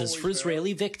condolences for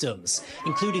Israeli victims,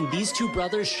 including these 2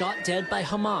 brothers shot dead by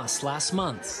Hamas last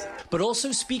month, but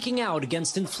also speaking out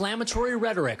against inflammatory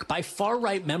rhetoric by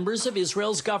far-right members of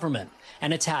Israel's government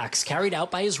and attacks carried out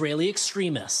by Israeli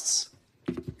extremists.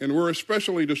 And we're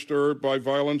especially disturbed by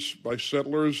violence by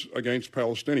settlers against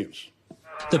Palestinians.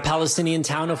 The Palestinian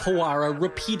town of Hawara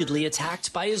repeatedly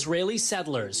attacked by Israeli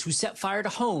settlers who set fire to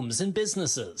homes and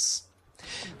businesses.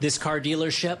 This car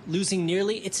dealership losing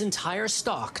nearly its entire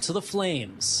stock to the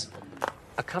flames.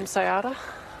 Akam Sayada?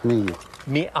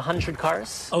 Me 100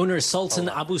 cars? Owner Sultan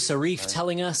Abu Sarif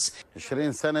telling us,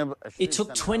 it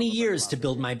took 20 years to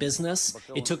build my business.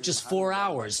 It took just 4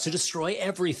 hours to destroy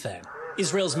everything.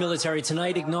 Israel's military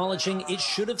tonight acknowledging it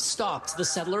should have stopped the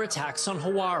settler attacks on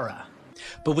Hawara.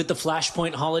 But with the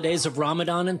flashpoint holidays of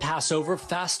Ramadan and Passover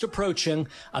fast approaching,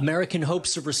 American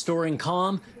hopes of restoring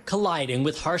calm colliding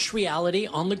with harsh reality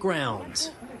on the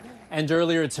ground. And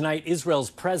earlier tonight,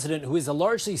 Israel's president, who is a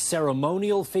largely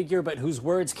ceremonial figure but whose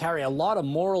words carry a lot of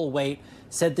moral weight,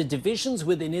 said the divisions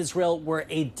within Israel were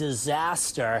a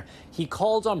disaster. He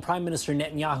called on Prime Minister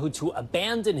Netanyahu to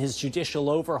abandon his judicial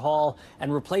overhaul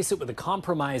and replace it with a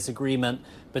compromise agreement.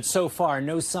 But so far,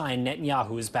 no sign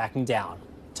Netanyahu is backing down.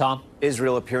 Tom?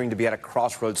 Israel appearing to be at a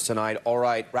crossroads tonight. All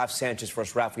right, Raf Sanchez for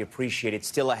us. Raf, we appreciate it.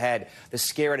 Still ahead, the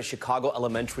scare at a Chicago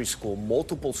elementary school.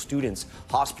 Multiple students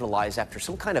hospitalized after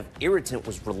some kind of irritant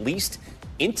was released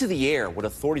into the air, what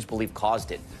authorities believe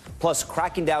caused it. Plus,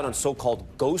 cracking down on so-called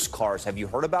ghost cars. Have you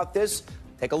heard about this?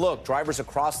 Take a look. Drivers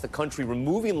across the country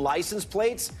removing license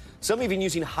plates, some even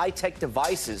using high-tech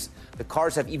devices. The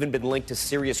cars have even been linked to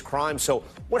serious crimes. So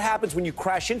what happens when you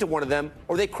crash into one of them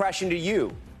or they crash into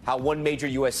you? How one major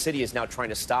U.S. city is now trying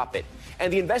to stop it.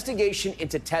 And the investigation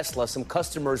into Tesla, some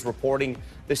customers reporting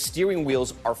the steering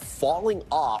wheels are falling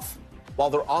off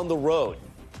while they're on the road.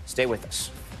 Stay with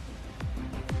us.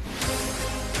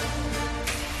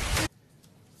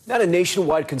 Not a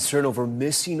nationwide concern over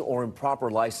missing or improper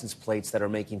license plates that are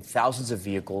making thousands of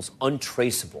vehicles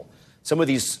untraceable. Some of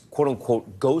these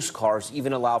quote-unquote ghost cars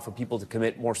even allow for people to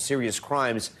commit more serious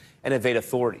crimes and evade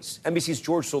authorities. NBC's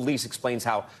George Solis explains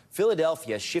how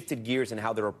Philadelphia has shifted gears and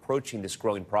how they're approaching this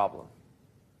growing problem.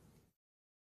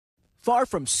 Far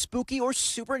from spooky or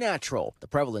supernatural, the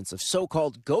prevalence of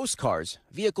so-called ghost cars,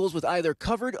 vehicles with either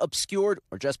covered, obscured,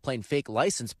 or just plain fake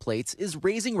license plates, is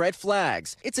raising red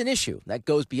flags. It's an issue that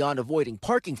goes beyond avoiding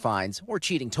parking fines or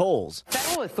cheating tolls.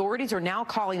 Federal authorities are now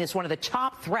calling this one of the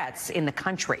top threats in the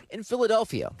country. In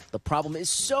Philadelphia, the problem is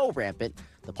so rampant,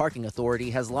 the parking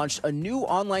authority has launched a new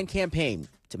online campaign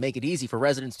to make it easy for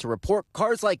residents to report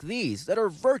cars like these that are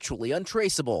virtually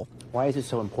untraceable. Why is it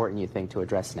so important, you think, to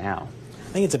address now?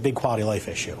 I think it's a big quality of life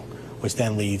issue, which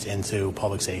then leads into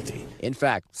public safety. In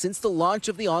fact, since the launch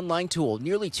of the online tool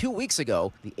nearly 2 weeks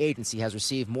ago, the agency has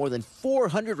received more than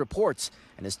 400 reports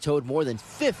and has towed more than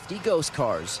 50 ghost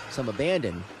cars, some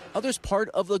abandoned, others part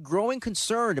of the growing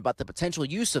concern about the potential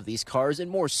use of these cars in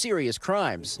more serious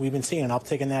crimes. We've been seeing an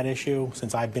uptick in that issue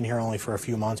since I've been here only for a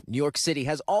few months. New York City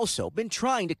has also been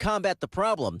trying to combat the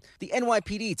problem. The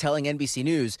NYPD telling NBC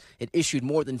News it issued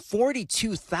more than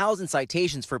 42,000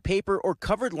 citations for paper or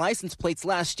covered license plates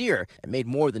last year and made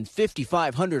more than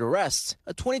 5,500 arrests.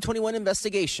 A 2021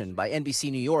 investigation by NBC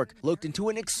New York looked into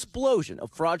an explosion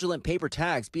of fraudulent paper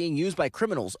tags being used by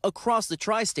criminals across the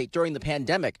tri-state during the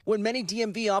pandemic when many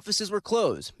DMV offices were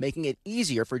closed, making it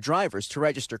easier for drivers to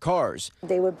register cars.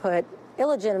 They would put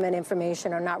illegitimate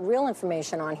information or not real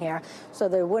information on here so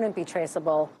they wouldn't be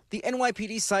traceable. The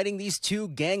NYPD citing these 2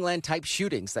 gangland-type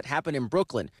shootings that happened in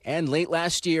Brooklyn and late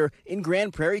last year in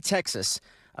Grand Prairie, Texas.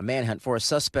 A manhunt for a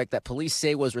suspect that police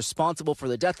say was responsible for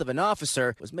the death of an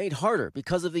officer was made harder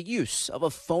because of the use of a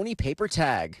phony paper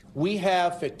tag. We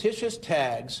have fictitious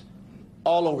tags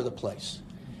all over the place.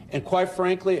 And quite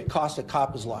frankly, it cost a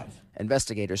cop his life.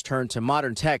 Investigators turned to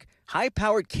modern tech,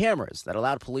 high-powered cameras that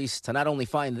allowed police to not only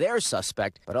find their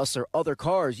suspect, but also other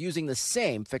cars using the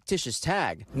same fictitious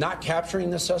tag. Not capturing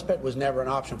the suspect was never an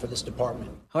option for this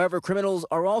department. However, criminals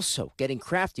are also getting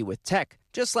crafty with tech.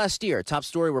 Just last year, Top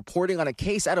Story reporting on a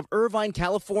case out of Irvine,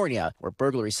 California, where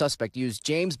burglary suspect used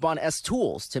James Bond-esque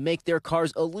tools to make their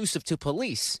cars elusive to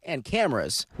police and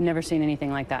cameras. Never seen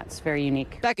anything like that. It's very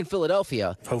unique. Back in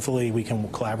Philadelphia, hopefully we can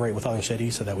collaborate with other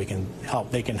cities so that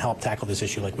they can help tackle this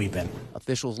issue like we've been.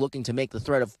 Officials looking to make the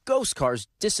threat of ghost cars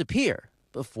disappear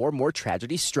before more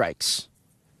tragedy strikes.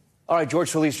 All right, George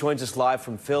Solis joins us live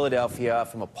from Philadelphia,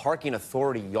 from a parking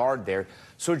authority yard there.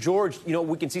 So, George,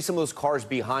 we can see some of those cars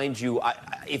behind you.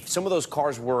 If some of those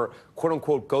cars were,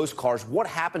 quote-unquote, ghost cars, what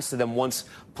happens to them once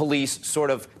police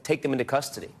sort of take them into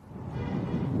custody?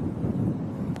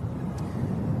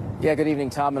 Yeah, good evening,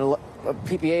 Tom. And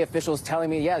PPA officials telling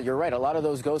me, yeah, you're right. A lot of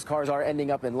those ghost cars are ending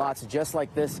up in lots just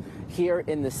like this here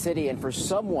in the city. And for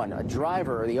someone, a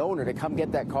driver or the owner, to come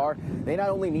get that car, they not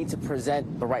only need to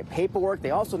present the right paperwork, they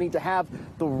also need to have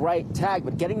the right tag.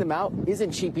 But getting them out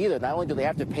isn't cheap either. Not only do they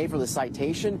have to pay for the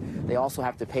citation, they also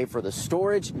have to pay for the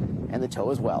storage and the tow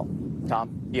as well.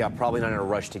 Tom? Yeah, probably not in a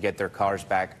rush to get their cars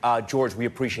back. George, we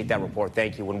appreciate that report.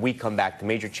 Thank you. When we come back, the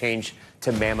major change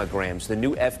to mammograms, the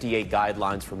new FDA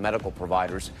guidelines for medical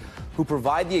providers who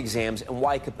provide the exams, and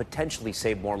why it could potentially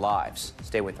save more lives.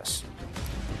 Stay with us.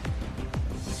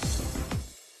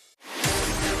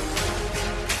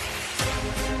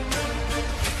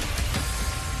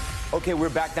 Okay, we're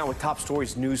back now with Top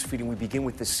Stories news feed, and we begin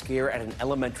with the scare at an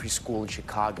elementary school in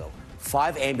Chicago.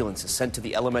 5 ambulances sent to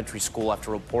the elementary school after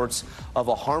reports of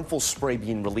a harmful spray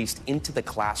being released into the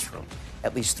classroom.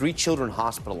 At least 3 children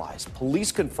hospitalized.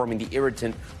 Police confirming the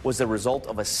irritant was the result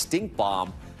of a stink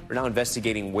bomb. They're now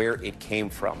investigating where it came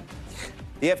from.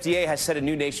 The FDA has set a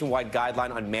new nationwide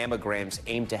guideline on mammograms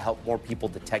aimed to help more people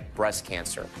detect breast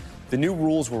cancer. The new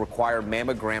rules will require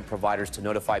mammogram providers to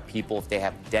notify people if they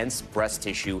have dense breast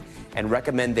tissue and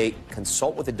recommend they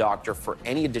consult with a doctor for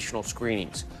any additional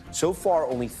screenings. So far,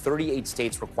 only 38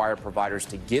 states require providers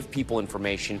to give people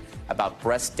information about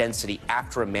breast density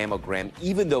after a mammogram,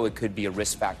 even though it could be a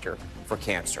risk factor for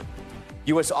cancer.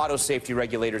 U.S. auto safety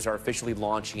regulators are officially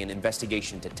launching an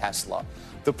investigation into Tesla.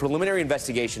 The preliminary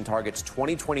investigation targets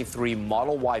 2023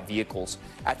 Model Y vehicles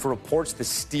after reports the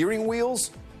steering wheels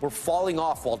were falling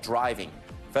off while driving.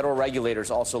 Federal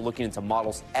regulators also looking into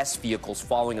Model S vehicles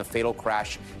following a fatal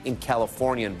crash in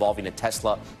California involving a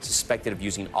Tesla suspected of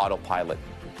using autopilot.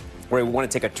 We want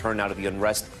to take a turn now to the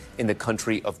unrest in the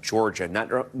country of Georgia.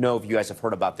 Not know if you guys have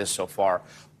heard about this so far.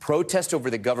 Protest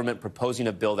over the government proposing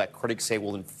a bill that critics say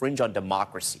will infringe on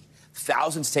democracy.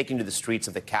 Thousands taking to the streets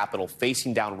of the Capitol,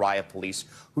 facing down riot police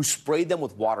who sprayed them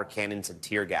with water cannons and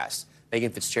tear gas.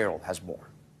 Megan Fitzgerald has more.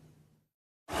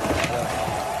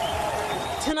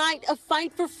 Tonight, a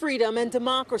fight for freedom and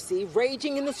democracy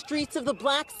raging in the streets of the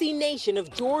Black Sea nation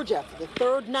of Georgia for the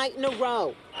 3rd night in a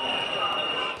row.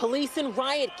 Police in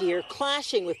riot gear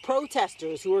clashing with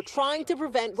protesters who are trying to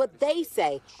prevent what they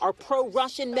say are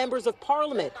pro-Russian members of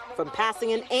parliament from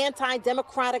passing an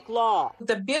anti-democratic law.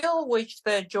 The bill which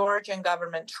the Georgian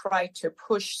government tried to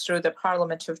push through the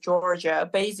parliament of Georgia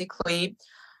basically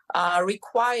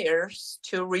requires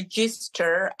to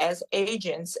register as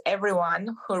agents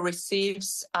everyone who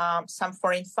receives some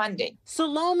foreign funding.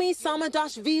 Salome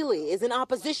Samadashvili is an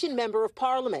opposition member of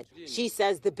parliament. She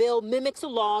says the bill mimics a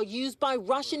law used by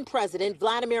Russian President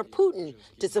Vladimir Putin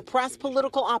to suppress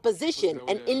political opposition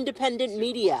and independent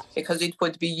media. Because it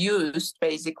would be used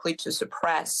basically to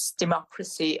suppress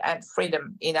democracy and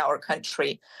freedom in our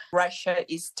country. Russia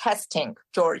is testing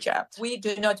Georgia. We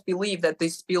do not believe that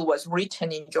this bill was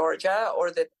written in Georgia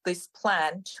or that this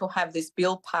plan to have this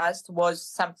bill passed was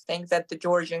something that the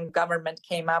Georgian government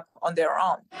came up on their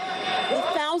own. With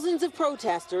thousands of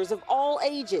protesters of all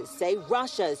ages say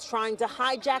Russia is trying to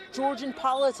hijack Georgian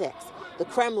politics. The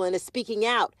Kremlin is speaking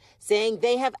out, saying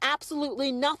they have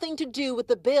absolutely nothing to do with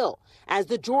the bill, as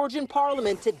the Georgian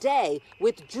parliament today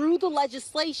withdrew the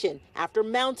legislation after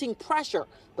mounting pressure,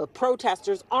 but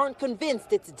protesters aren't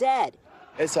convinced it's dead.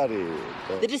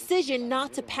 The decision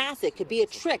not to pass it could be a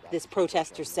trick, this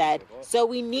protester said, so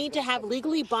we need to have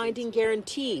legally binding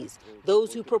guarantees.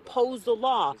 Those who propose the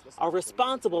law are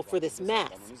responsible for this mess.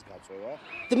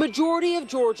 The majority of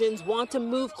Georgians want to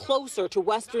move closer to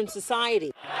Western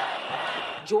society.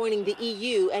 Joining the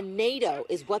EU and NATO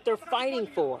is what they're fighting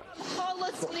for.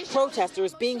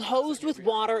 Protesters being hosed with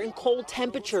water in cold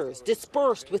temperatures,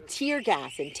 dispersed with tear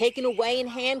gas and taken away in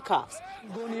handcuffs.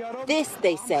 This,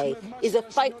 they say, is a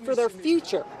fight for their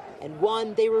future and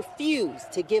one they refuse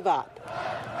to give up.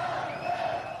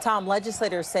 Tom,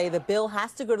 legislators say the bill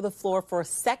has to go to the floor for a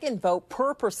second vote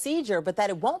per procedure, but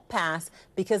that it won't pass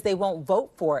because they won't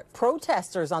vote for it.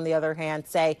 Protesters, on the other hand,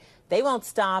 say they won't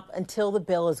stop until the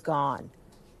bill is gone.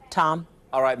 Tom?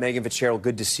 All right, Megan Fitzgerald,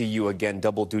 good to see you again.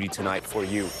 Double duty tonight for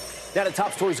you. Now to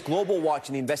top stories, Global Watch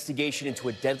and the investigation into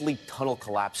a deadly tunnel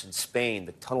collapse in Spain.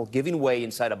 The tunnel giving way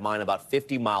inside a mine about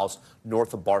 50 miles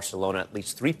north of Barcelona. At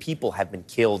least 3 people have been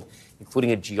killed,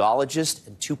 including a geologist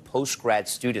and 2 post-grad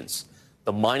students.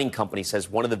 The mining company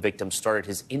says one of the victims started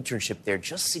his internship there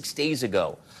just 6 days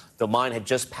ago. The mine had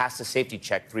just passed a safety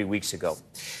check 3 weeks ago.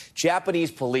 Japanese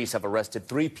police have arrested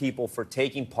 3 people for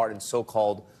taking part in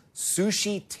so-called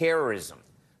sushi terrorism.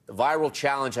 The viral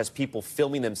challenge has people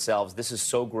filming themselves, this is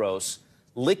so gross,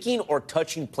 licking or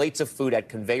touching plates of food at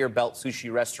conveyor belt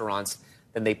sushi restaurants,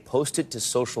 then they post it to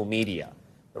social media.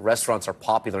 The restaurants are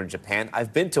popular in Japan.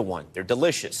 I've been to one. They're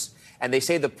delicious. And they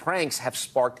say the pranks have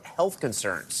sparked health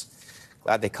concerns.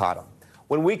 Glad they caught them.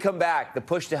 When we come back, the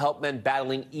push to help men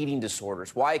battling eating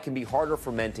disorders, why it can be harder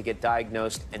for men to get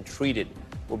diagnosed and treated.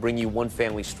 We'll bring you one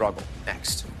family struggle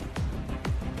next.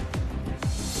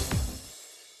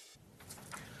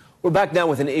 We're back now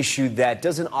with an issue that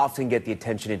doesn't often get the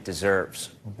attention it deserves.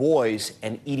 Boys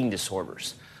and eating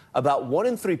disorders. About 1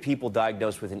 in 3 people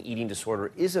diagnosed with an eating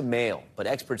disorder is a male, but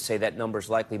experts say that number is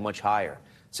likely much higher.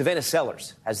 Savannah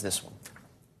Sellers has this one.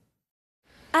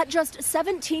 At just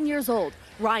 17 years old,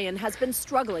 Ryan has been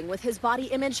struggling with his body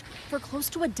image for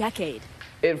close to a decade.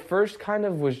 It first kind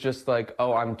of was just like,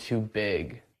 oh, I'm too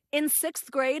big. In 6th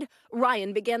grade,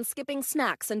 Ryan began skipping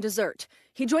snacks and dessert.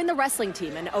 He joined the wrestling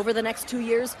team and over the next 2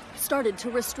 years started to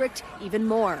restrict even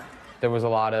more. There was a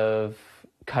lot of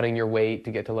cutting your weight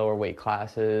to get to lower weight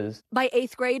classes. By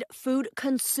 8th grade, food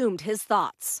consumed his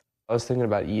thoughts. I was thinking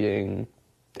about eating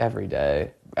every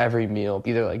day, every meal,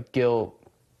 either like guilt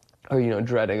or,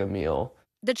 dreading a meal.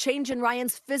 The change in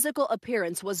Ryan's physical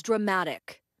appearance was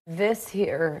dramatic. This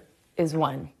here is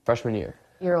 1. Freshman year.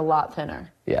 You're a lot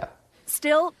thinner. Yeah.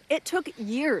 Still, it took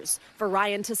years for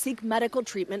Ryan to seek medical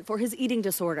treatment for his eating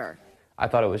disorder. I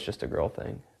thought it was just a girl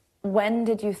thing. When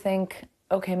did you think,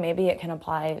 okay, maybe it can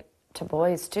apply to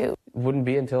boys too? It wouldn't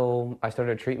be until I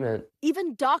started treatment.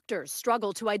 Even doctors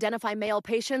struggle to identify male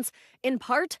patients, in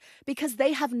part because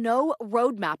they have no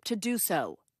roadmap to do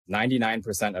so.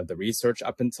 99% of the research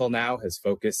up until now has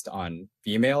focused on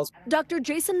females. Dr.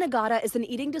 Jason Nagata is an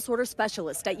eating disorder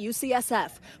specialist at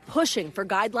UCSF, pushing for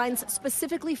guidelines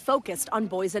specifically focused on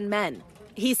boys and men.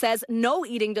 He says no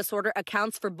eating disorder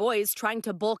accounts for boys trying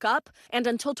to bulk up, and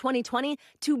until 2020,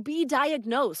 to be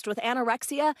diagnosed with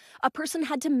anorexia, a person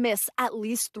had to miss at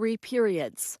least 3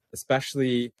 periods.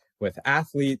 Especially with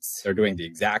athletes, they're doing the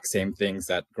exact same things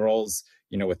that girls,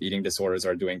 with eating disorders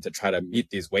are doing to try to meet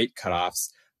these weight cutoffs.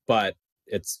 But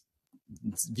it's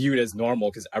viewed as normal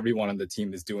because everyone on the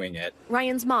team is doing it.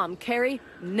 Ryan's mom, Carrie,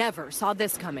 never saw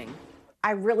this coming.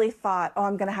 I really thought,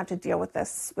 I'm going to have to deal with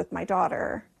this with my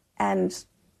daughter. And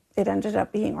it ended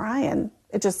up being Ryan.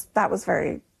 That was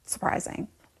very surprising.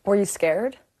 Were you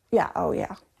scared? Yeah,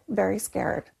 very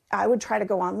scared. I would try to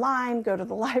go online, go to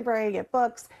the library, get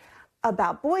books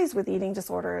about boys with eating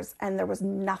disorders, and there was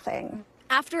nothing.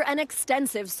 After an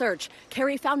extensive search,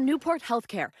 Carrie found Newport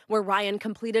Healthcare, where Ryan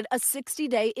completed a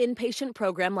 60-day inpatient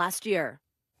program last year.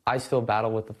 I still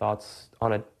battle with the thoughts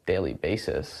on a daily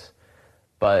basis,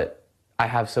 but I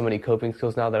have so many coping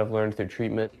skills now that I've learned through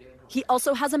treatment. He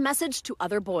also has a message to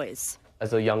other boys.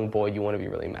 As a young boy, you want to be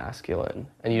really masculine,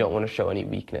 and you don't want to show any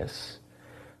weakness.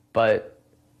 But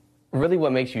really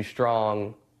what makes you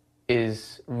strong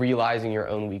is realizing your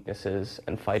own weaknesses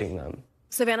and fighting them.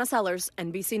 Savannah Sellers,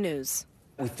 NBC News.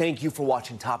 We thank you for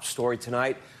watching Top Story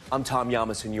tonight. I'm Tom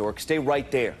Llamas in New York. Stay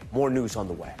right there. More news on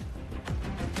the way.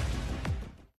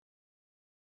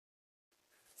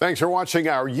 Thanks for watching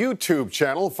our YouTube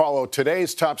channel. Follow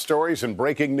today's top stories and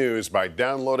breaking news by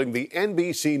downloading the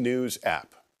NBC News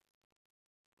app.